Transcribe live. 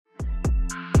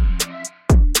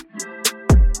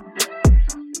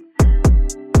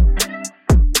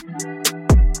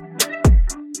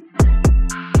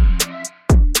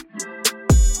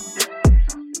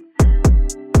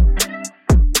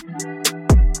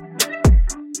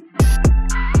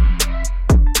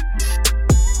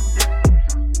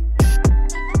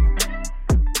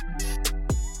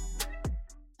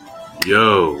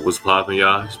Yo, what's poppin',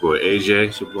 y'all? It's your boy AJ.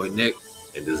 It's your boy Nick.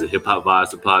 And this is Hip Hop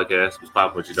Vibes, the podcast. What's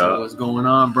poppin' with you, dog? What's going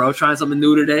on, bro? Trying something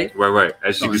new today? Right.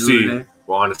 As you can see,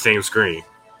 we're on the same screen.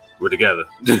 We're together.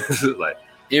 Like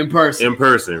in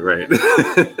person, right?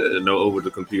 No over the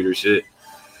computer shit.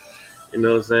 You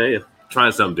know what I'm saying?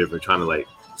 Trying something different, trying to like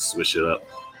switch it up.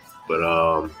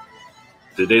 But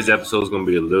today's episode is gonna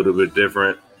be a little bit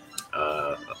different.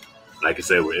 Like I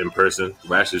said, we're in person.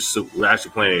 We're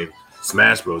actually playing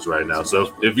Smash Bros right now.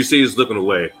 So if you see us looking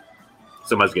away,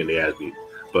 somebody's getting their ass beat.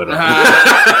 But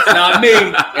it's not me,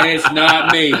 and it's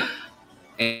not me,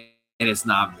 and it's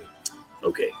not me.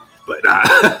 Okay, but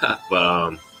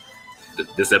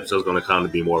this episode is gonna kind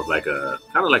of be more of like a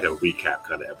recap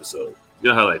kind of episode. You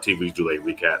know how like TVs do like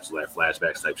recaps, like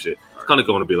flashbacks type shit. It's kind of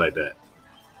going to be like that.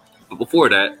 But before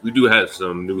that, we do have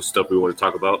some new stuff we want to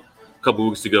talk about. A couple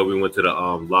weeks ago, we went to the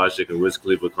Logic and Wiz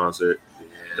Khalifa concert.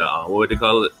 The what would they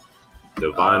call it?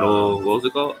 The vinyl. What was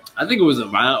it called? I think it was a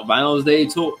Vinyl's Day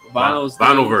tour.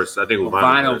 Vinylverse. I think it was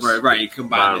Vinylverse. Right, you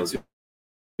combined it.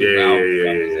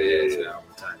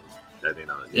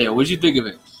 Yeah. What'd you think of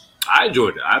it? I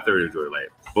enjoyed it. I thoroughly enjoyed it. Like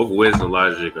both Wiz and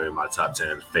Logic are in my top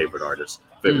 10 favorite artists,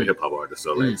 hip hop artists.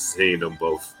 So like seeing them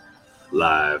both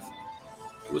live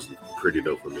was pretty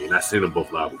dope for me. And I've seen them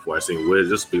both live before. I seen Wiz.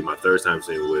 This will be my third time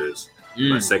seeing Wiz.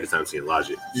 My second time seeing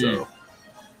Logic. So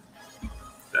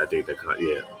I think that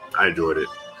I enjoyed it.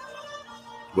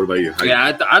 What about you?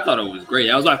 I thought it was great.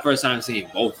 That was my first time seeing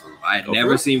both of them. I had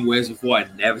never seen Wiz before.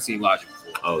 I'd never seen Logic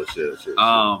before. Oh shit.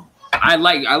 I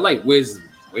like Wiz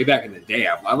way back in the day.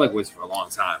 I like Wiz for a long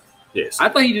time. Yes. I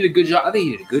thought he did a good job. I think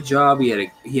he did a good job. He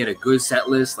had a good set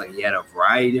list. Like he had a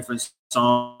variety of different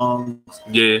songs.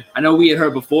 Yeah. I know we had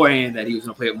heard beforehand that he was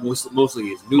gonna play mostly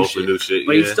his new shit.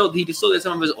 But he still did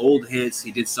some of his old hits.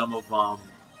 He did some of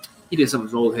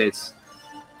his old hits.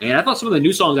 And I thought some of the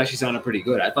new songs actually sounded pretty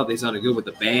good. I thought they sounded good with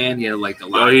the band. He had like the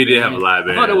live. Oh, he did have a live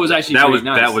band. I thought it was actually nice.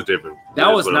 That was different.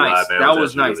 That was nice. That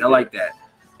was nice. Really I like that.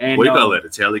 And what do you call it? A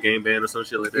Taylor Game Band or some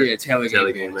shit like that? Yeah, Taylor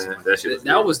Game Band. That shit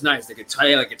was nice. They could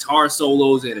play like guitar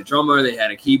solos. They had a drummer. They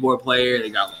had a keyboard player. They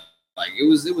got like it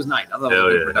was nice. I thought it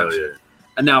was a good production.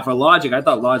 And now for Logic, I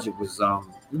thought Logic was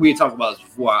we had talked about this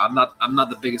before. I'm not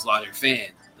the biggest Logic fan,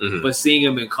 but seeing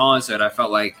him in concert, I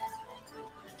felt like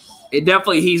it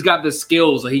definitely he's got the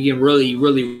skills. Like he can really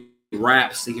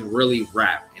raps. He can really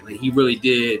rap, and like, he really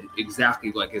did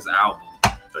exactly like his album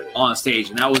on stage,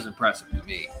 and that was impressive to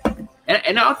me.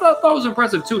 And I thought it was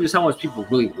impressive too, just how much people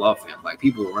really love him. Like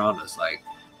people around us, like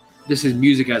his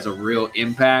music has a real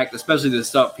impact, especially the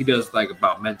stuff he does like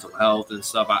about mental health and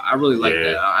stuff. I really like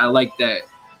that. I like that.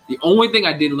 The only thing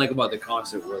I didn't like about the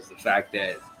concert was the fact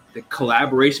that the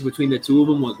collaboration between the two of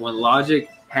them, when Logic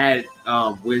had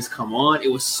Wiz come on,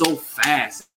 it was so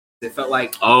fast. It felt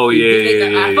like I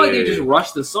felt like they just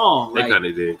rushed the song. They kind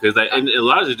of did because and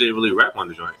Logic didn't really rap on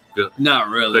the joint. Not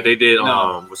really, but they did.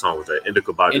 What song was that?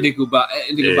 Indica Badu,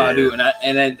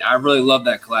 and then I really love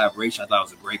that collaboration. I thought it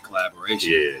was a great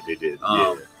collaboration. Yeah, they did.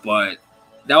 But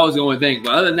that was the only thing.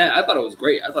 But other than that, I thought it was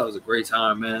great. I thought it was a great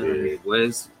time, man. Yeah. I mean,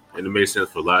 Wiz, and it made sense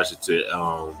for Logic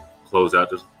to close out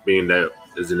this, being that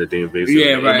is in the DMV. So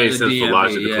it made sense for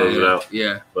Logic to close it out.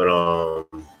 Yeah, but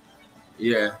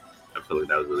I feel like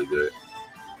that was really good.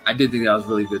 I did think that was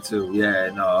really good too. Yeah,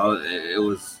 no, it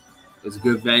was a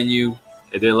good venue.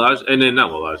 And then not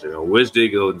with Logic. Wiz did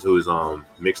go into his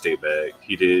mixtape bag.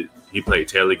 He played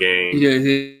Taylor Game.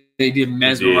 They did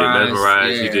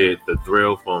Mesmerize. Yeah. He did The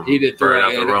Thrill from Burn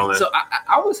After Rolling. So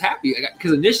I was happy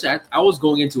because initially I was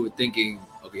going into it thinking,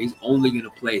 okay, he's only gonna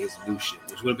play his new shit,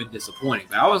 which would have been disappointing.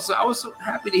 But I was so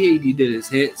happy to hear he did his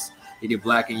hits. He did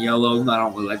Black and Yellow. I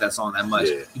don't really like that song that much.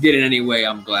 Yeah. He did it anyway.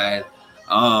 I'm glad.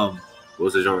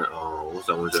 What's the joint? What's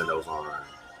that one joint that was on?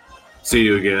 See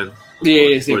You Again.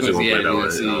 Yeah.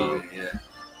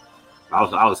 I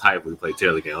was hyped when he played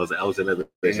Taylor again. I was another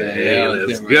person. Hey,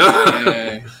 let's go.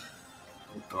 Yeah.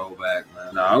 Throwback,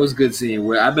 man. No, it was good seeing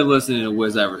Wiz. I've been listening to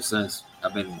Wiz ever since.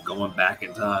 I've been going back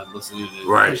in time, listening to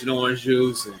Pushing Orange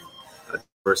Juice.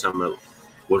 First time I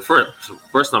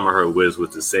heard Wiz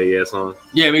was the Say Yeah song.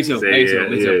 Yeah, me too.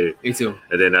 Me too.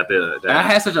 And then after that, I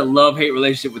had such a love-hate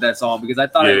relationship with that song because I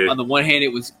thought on the one hand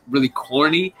it was really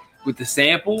corny with the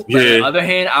sample, but on the other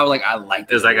hand I was like, I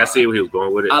liked it. It's like I see where he was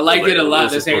going with it. I liked it a lot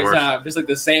at the same time. Just like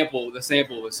the sample was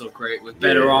so great. With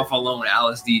Better Off Alone,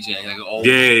 Alice DJ, like an old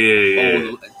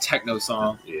techno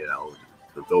song. Yeah, that was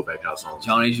the throwback house song.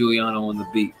 Johnny Giuliano on the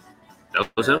beat.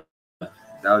 That was him. That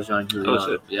was Johnny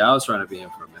Giuliano. Yeah, I was trying to be him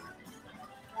for a minute.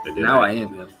 And now I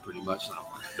am him pretty much now.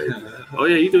 Oh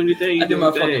yeah, you doing your thing. I did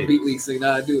my fucking beat leaks thing.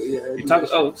 Now I do it. Yeah.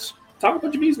 Talk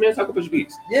about your beats, man. Talk about your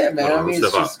beats. Yeah, man. I mean,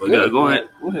 it's just good. Go ahead.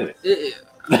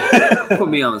 Put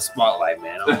me on the spotlight,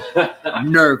 man.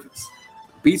 I'm nervous.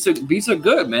 Beats are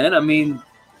good, man. I mean,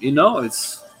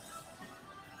 it's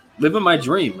living my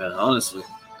dream, man. Honestly,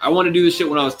 I want to do this shit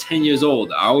when I was 10 years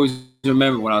old. I always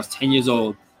remember when I was 10 years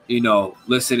old,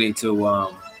 listening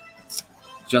to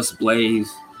Just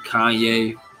Blaze,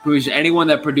 Kanye, anyone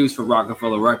that produced for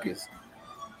Rockefeller Records.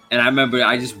 And I remember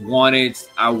I wanted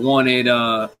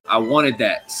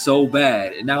that so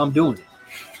bad, and now I'm doing it.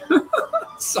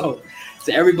 So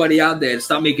to everybody out there,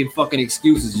 stop making fucking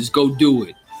excuses. Just go do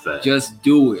it. Fact. Just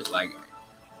do it. Like,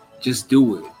 just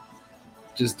do it.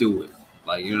 Just do it.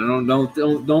 Like,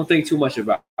 don't think too much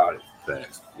about it.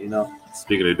 Facts.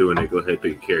 Speaking of doing it, go ahead and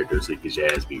pick a character so you can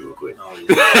jazz beat real quick. Oh,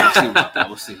 yeah.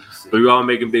 We'll see. But we're all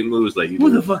making big moves like you. Who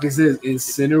the fuck is this?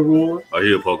 Incineroar? Oh,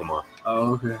 he's a Pokemon.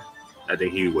 Oh, okay. I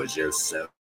think he was Gen 7.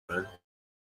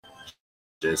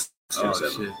 Gen 7.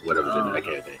 Shit. Whatever. I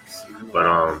can't think.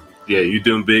 But yeah, you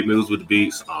doing big moves with the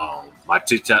beats. My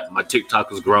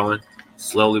TikTok is growing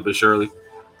slowly but surely.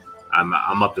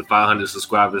 I'm up to 500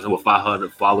 subscribers with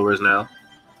 500 followers now.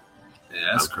 Yeah,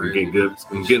 that's crazy.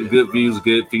 I'm getting good views,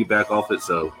 good feedback off it.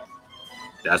 So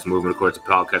that's moving. Of course, the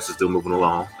podcast is still moving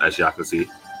along, as y'all can see.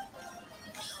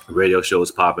 The radio show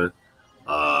is popping.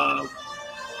 What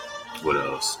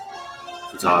else?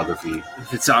 Photography.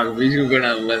 You're going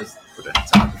down the list.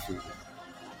 Photography.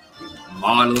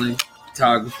 Modeling.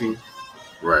 Photography.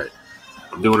 Right.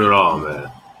 I'm doing it all, man.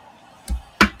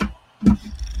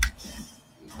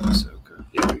 That's okay.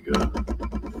 Here we go.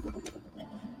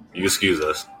 You excuse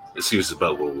us. Excuse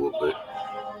about a little bit.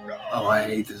 Oh, I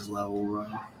hate this level, bro.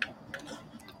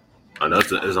 I know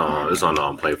it's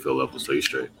on playing field level, so you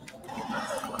straight.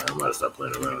 I'm about to stop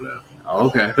playing around now. Oh,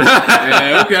 okay.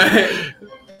 Yeah, okay.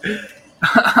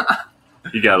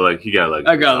 He got lucky.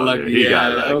 I got lucky. He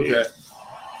got lucky. Okay.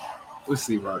 We'll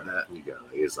see about that.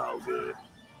 It's all good.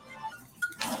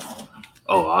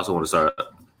 Oh, I also want to start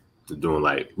doing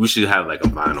we should have a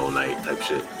vinyl night type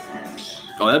shit.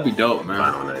 Oh, that'd be dope, man.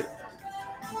 Vinyl night.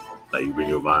 Like you bring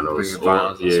your vinyls.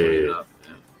 Yeah.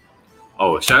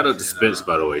 Oh, shout out to Spence,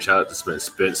 by the way. Shout out to Spence.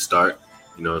 Spence start.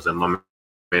 You know what I'm saying? My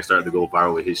man started to go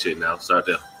viral with his shit now. Start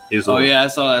to his own. Oh yeah, I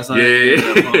saw that.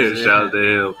 Yeah. Shout out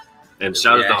to him. And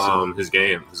shout out to his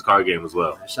card game as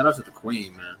well. Shout out to the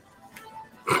Queen, man.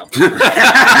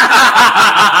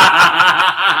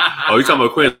 Oh, you talking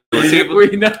about Queen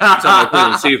Latifah? You talking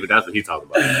about Queen Latifah? That's what he talking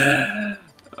about.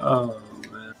 Oh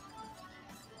man.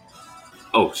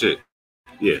 Oh shit.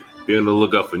 Yeah. Be on the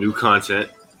lookout for new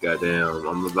content. Goddamn,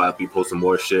 I'm about to be posting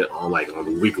more shit on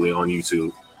the weekly on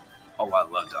YouTube. Oh, I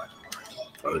love Dr.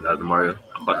 Mario. Dr. Mario.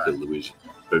 I'm about to do Luigi.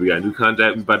 But we got new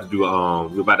content. We're about to do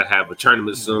we're about to have a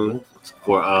tournament soon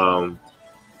for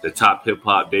the top hip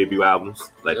hop debut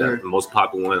albums, the most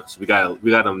popular ones. We got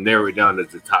them narrowed down to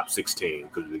the top 16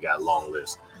 because we got a long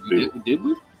list. Did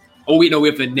we? Oh, we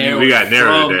have to narrow. We got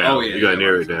narrowed down. Oh yeah, we got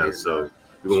narrowed down. So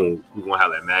we're gonna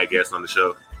have mad guests on the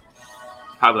show.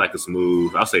 Probably a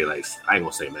smooth. I'll say I ain't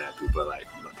gonna say mad people, but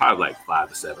probably 5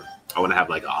 to 7. I want to have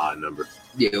an odd number.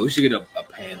 Yeah, we should get a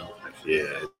panel.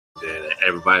 Yeah. Then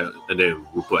everybody, and then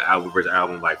we'll put album versus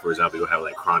album. For example, you'll have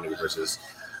Chronic versus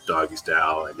Doggy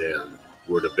Style, and then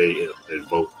we'll debate and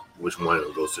vote which one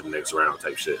goes to the next round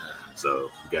type shit. So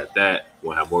we got that.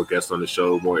 We'll have more guests on the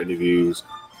show, more interviews,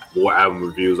 more album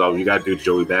reviews. Oh, you got to do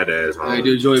Joey Badass. I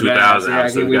do Joey Badass. Yeah,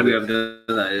 so we have done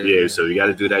that. Yeah, so you got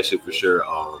to do that shit for sure.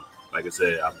 Like I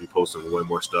said, I'll be posting way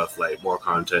more stuff, more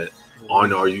content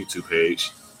on our YouTube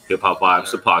page, Hip Hop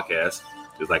Vibes, the podcast.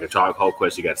 It's like a charcoal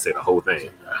question. You got to say the whole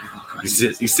thing. You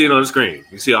see it on the screen.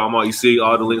 You see all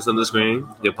the links on the screen.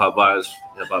 Hip Hop Vibes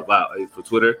for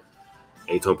Twitter,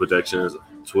 A-Tone Productions,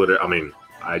 IG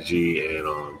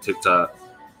and TikTok,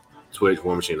 Twitch,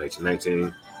 War Machine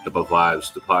 1919, Hip Hop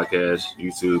Vibes, the podcast,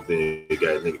 YouTube. Then you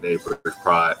got Nick Neighbors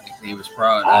Prod. Nick Neighbors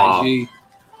Prod, IG,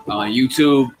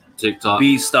 YouTube, TikTok,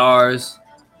 BeatStars.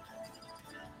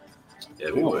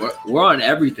 Yeah, we're on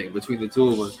everything between the two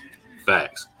of us.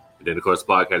 Facts. And then, of course, the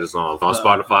podcast is on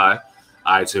Spotify,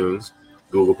 iTunes,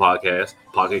 Google Podcasts,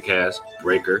 Pocket Cast,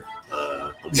 Breaker.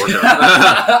 I'm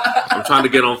trying to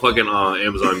get on fucking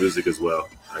Amazon Music as well.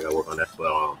 I got to work on that.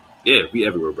 But, yeah, we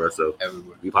everywhere, bro. So,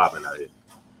 we popping out here.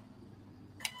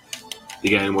 You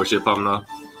got any more shit popping off?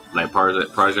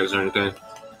 Projects or anything?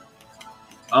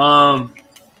 Man,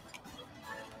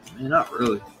 not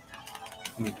really.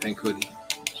 Pink hoodie.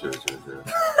 Sure.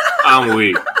 I'm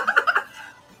weak.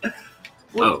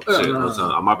 Oh shit!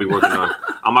 I might be working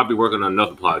on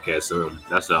another podcast soon.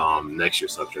 That's the next year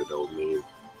subject though. Me and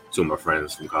two of my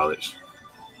friends from college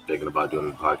thinking about doing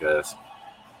a podcast.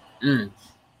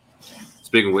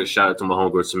 Speaking of which, shout out to my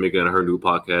homegirl Tamika and her new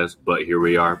podcast, But Here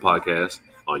We Are podcast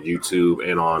on YouTube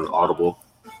and on Audible.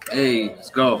 Hey, let's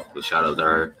go. So shout out to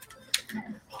her.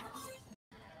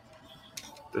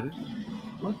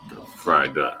 What the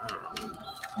Fried duck.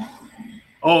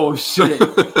 Oh shit!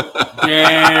 Damn,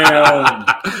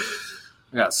 I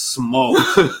got smoked.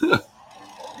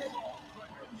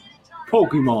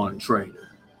 Pokemon trainer.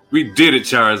 We did it,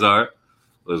 Charizard.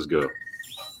 Let's go.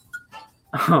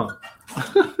 Damn.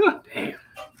 Hey,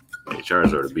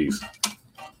 Charizard a beast.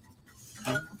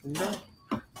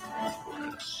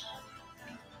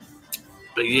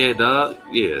 But yeah, dog.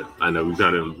 Yeah, I know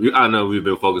we've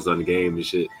been focused on the game and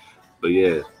shit. But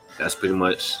yeah, that's pretty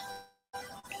much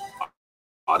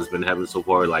all that's been happening so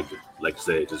far. Like I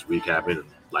said, just recapping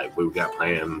like what we got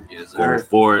planned going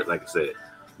forward. Like I said,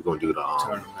 we're gonna do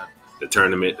the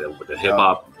tournament with the hip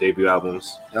hop debut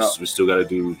albums. Yep. We still got to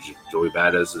do Joey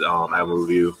Badass album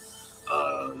review.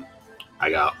 I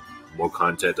got more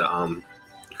content to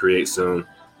create soon.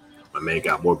 My man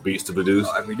got more beats to produce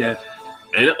every day.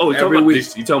 And you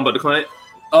talking about the client?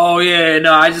 Oh yeah,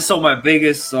 no, I just sold my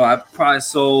biggest. So I probably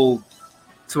sold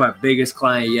to my biggest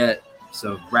client yet.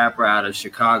 So rapper out of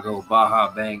Chicago,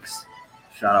 Baja Banks.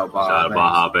 Shout out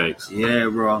Baja Banks. Yeah,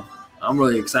 bro. I'm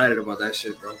really excited about that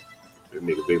shit, bro. We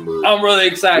make a big move. I'm really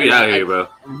excited. Get out of here, bro.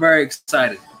 I'm very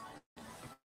excited.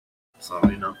 So,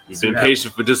 you've been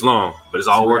patient for this long, but it's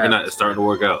all working out. It's starting to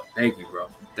work out. Thank you, bro.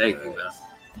 Thank you, man.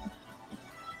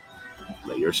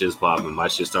 Like, your shit's popping. My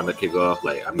shit's starting to kick off.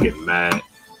 Like, I'm getting mad.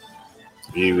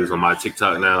 Views on my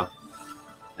TikTok now.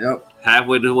 Yep.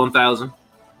 Halfway to 1,000.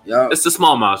 Yep. It's a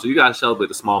small milestone. You got to celebrate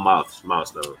the small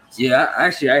milestone. Yeah,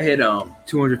 actually, I hit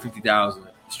 250,000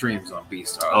 streams on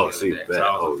Beastar. Oh, see that.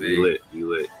 So you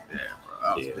lit. Yeah,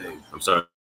 bro. Big. I'm starting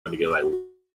to get like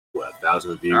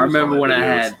 1,000 views. I remember when I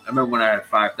had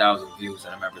 5,000 views,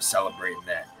 and I remember celebrating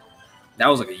that. That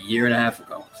was like a year and a half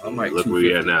ago. So I'm like, look where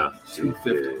we at now.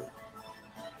 250. Yeah.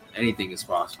 Anything is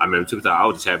possible. I remember 2000. I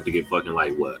was just happy to get fucking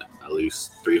like at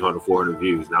least 300, 400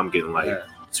 views. Now I'm getting like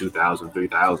 2,000,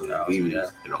 3,000 views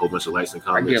and a whole bunch of likes and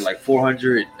comments. I get like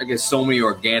 400. I get so many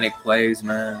organic plays,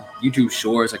 man. YouTube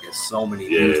Shorts, I get so many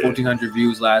views. 1,400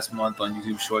 views last month on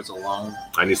YouTube Shorts alone.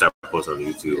 I need to start posting on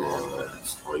YouTube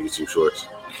on YouTube Shorts.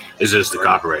 It's just the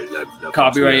copyright.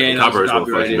 Copyright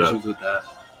issues with that.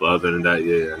 But other than that, I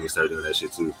need to start doing that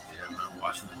shit too. Yeah, man,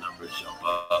 watching the numbers jump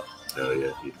up. Hell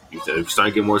yeah. You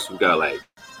starting to get more. So we got like,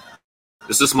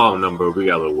 it's a small number. We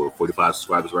got 45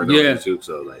 subscribers right now on YouTube.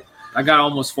 So like, I got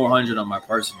almost 400 on my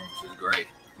personal, which is great.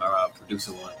 My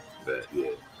producer one. But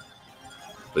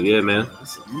yeah, man. It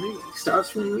starts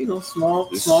from small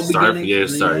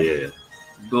beginnings.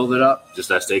 Build it up. Just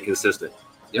that stay consistent.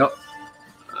 Yep.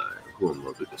 Who am I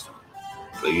with this time?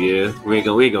 But yeah, we ain't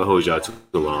gonna hold y'all too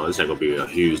long. This ain't gonna be a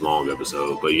huge long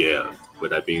episode. But yeah,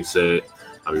 with that being said,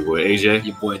 I'm your boy AJ.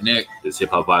 Your boy Nick. This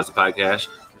Hip Hop Vibes Podcast.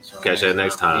 Catch that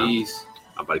next time. Peace.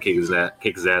 I'm about to kick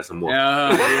his ass some more.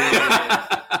 Yeah.